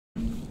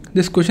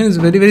this question is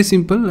very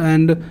simple,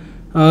 and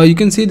you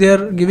can see they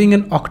are giving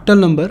an octal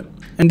number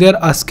and they are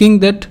asking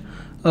that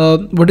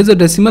what is the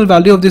decimal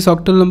value of this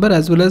octal number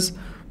as well as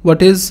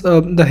what is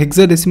the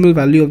hexadecimal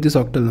value of this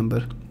octal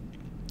number.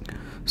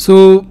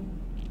 So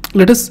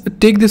let us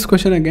take this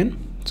question again.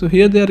 So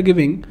here they are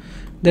giving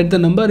that the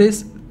number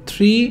is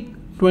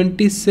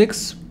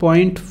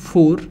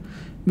 326.4,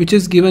 which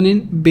is given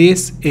in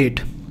base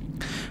 8.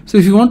 So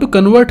if you want to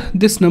convert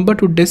this number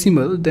to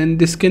decimal, then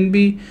this can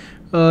be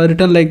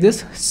written like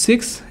this: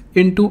 6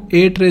 into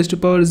 8 raised to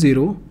power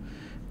 0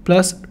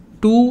 plus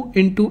 2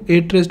 into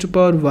 8 raised to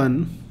power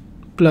 1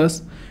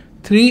 plus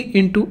 3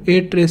 into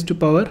 8 raised to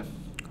power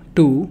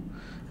 2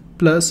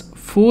 plus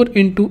 4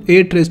 into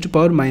 8 raised to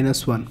power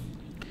minus 1,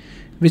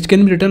 which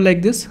can be written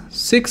like this: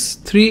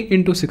 3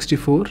 into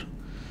 64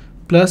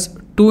 plus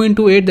 2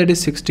 into 8, that is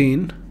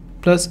 16,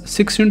 plus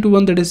 6 into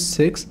 1, that is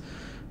 6,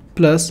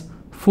 plus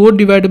 4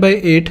 divided by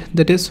 8,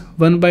 that is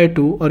 1 by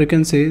 2, or you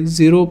can say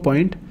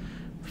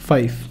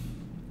 0.5.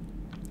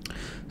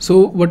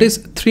 So what is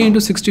 3 into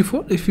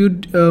 64? If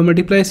you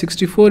multiply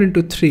 64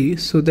 into 3,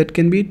 so that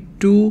can be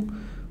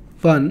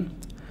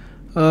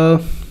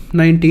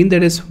 19,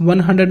 that is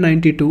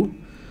 192,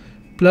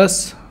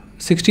 plus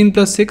 16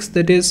 plus 6,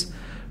 that is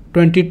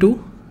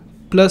 22,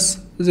 plus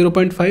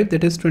 0.5,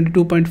 that is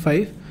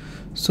 22.5.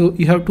 So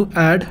you have to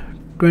add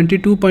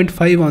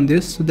 22.5 on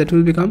this, so that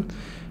will become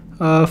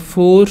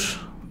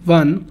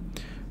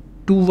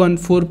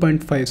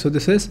 214.5. so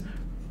this is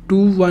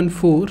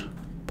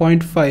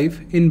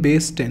 214.5 in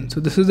base 10. So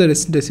this is the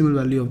decimal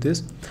value of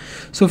this.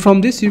 So from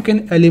this you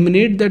can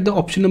eliminate that the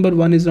option number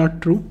 1 is not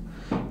true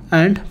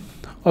and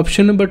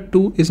option number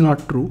 2 is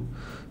not true.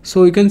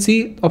 So you can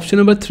see option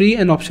number 3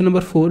 and option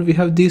number 4, we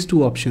have these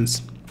two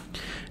options.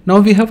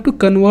 Now we have to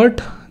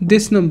convert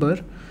this number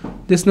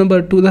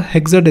to the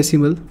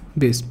hexadecimal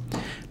base.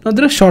 Now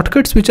there are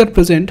shortcuts which are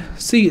present.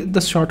 See,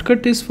 the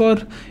shortcut is for,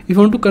 if you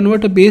want to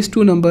convert a base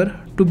 2 number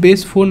to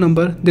base 4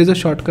 number, there is a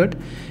shortcut.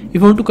 If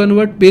you want to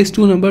convert base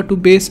 2 number to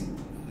base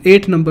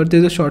 8 number,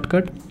 there is a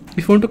shortcut.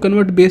 If you want to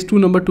convert base 2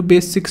 number to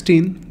base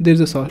 16, there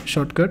is a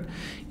shortcut.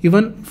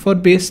 Even for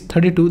base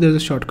 32, there is a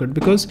shortcut,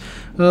 because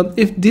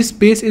if this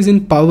base is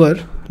in power,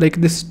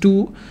 like this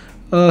 2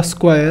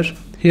 square,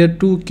 here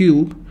 2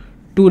 cube,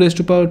 2 raised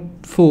to power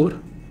 4,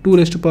 2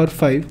 raised to power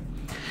 5.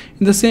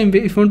 In the same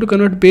way, if you want to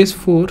convert base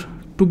 4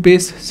 to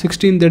base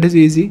 16, that is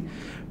easy,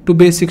 to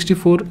base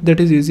 64, that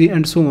is easy,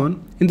 and so on.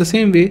 In the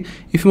same way,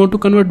 if you want to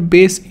convert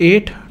base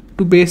 8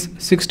 to base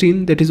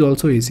 16, that is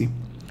also easy.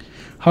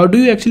 How do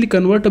you actually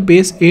convert a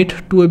base 8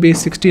 to a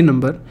base 16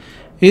 number?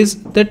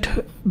 Is that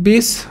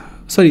base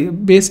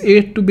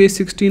 8 to base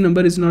 16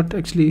 number is not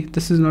actually,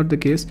 this is not the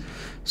case.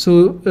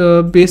 So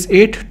base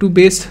 8 to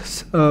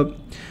base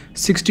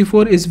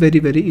 64 is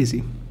very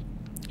easy.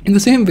 In the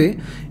same way,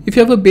 if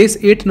you have a base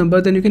 8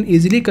 number, then you can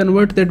easily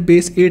convert that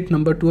base 8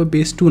 number to a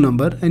base 2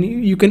 number, and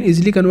you can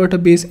easily convert a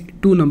base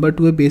 2 number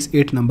to a base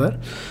 8 number.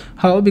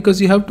 How? Because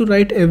you have to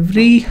write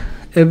every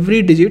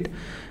digit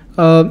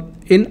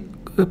in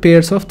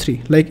pairs of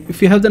 3. Like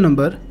if you have the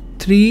number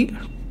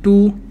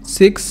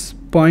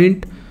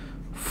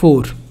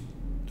 326.4,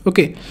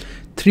 okay,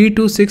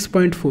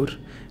 326.4.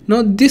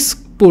 Now this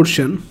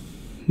portion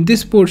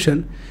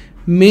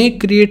may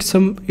create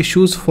some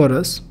issues for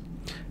us,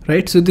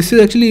 right? So this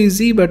is actually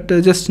easy, but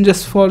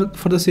just for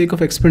the sake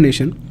of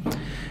explanation,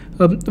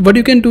 what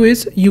you can do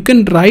is you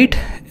can write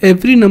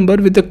every number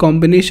with the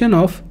combination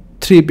of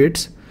 3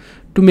 bits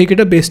to make it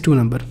a base 2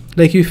 number.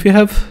 Like if you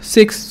have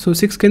 6, so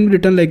 6 can be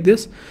written like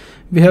this.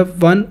 We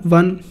have 1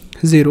 1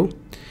 0.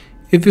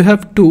 If you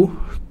have 2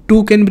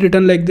 can be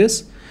written like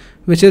this,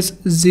 which is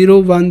 0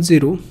 1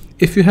 0.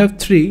 If you have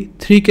 3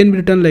 can be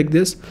written like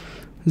this,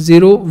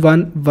 0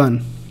 1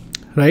 1,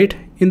 right?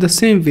 In the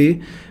same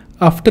way,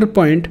 after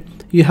point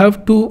you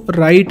have to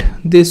write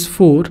this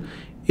 4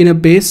 in a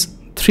base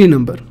 3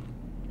 number.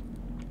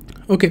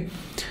 Okay,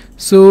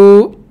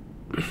 so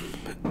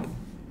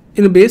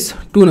in a base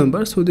 2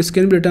 number, so this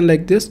can be written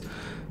like this,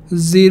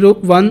 0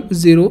 1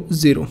 0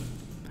 0.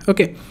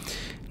 Okay,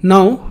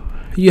 now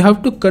you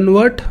have to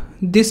convert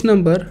this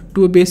number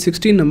to a base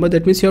 16 number.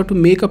 That means you have to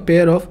make a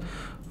pair of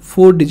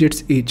 4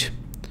 digits each.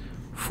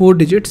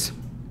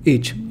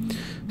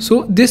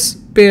 So this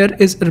pair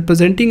is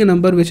representing a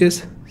number which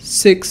is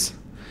 6.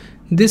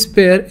 This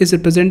pair is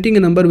representing a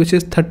number which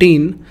is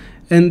 13,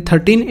 and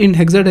 13 in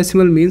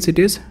hexadecimal means it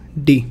is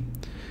D,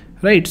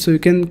 right? So you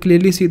can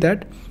clearly see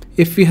that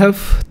if we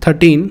have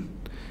 13,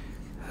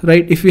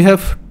 right, if we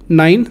have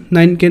 9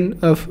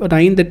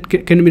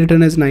 that can be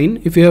written as 9.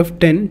 If you have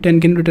 10 can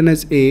be written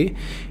as A,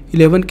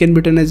 11 can be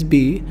written as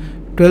B,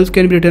 12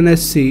 can be written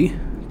as C,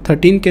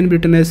 13 can be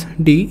written as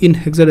D in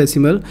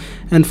hexadecimal,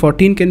 and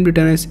 14 can be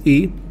written as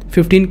E,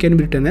 15 can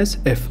be written as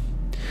F.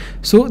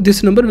 So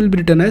this number will be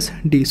written as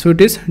D. So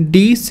it is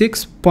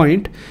D6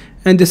 point,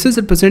 and this is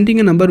representing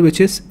a number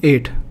which is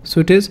 8. So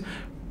it is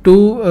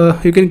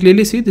you can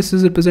clearly see this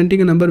is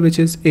representing a number which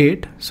is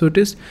 8. So it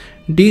is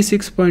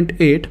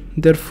D6.8.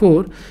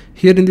 Therefore,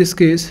 here in this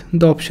case,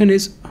 the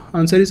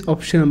answer is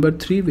option number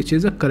 3, which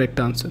is a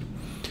correct answer.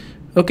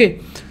 Okay,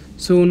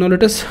 So now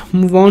let us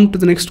move on to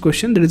the next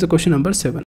question. That is a question number 7.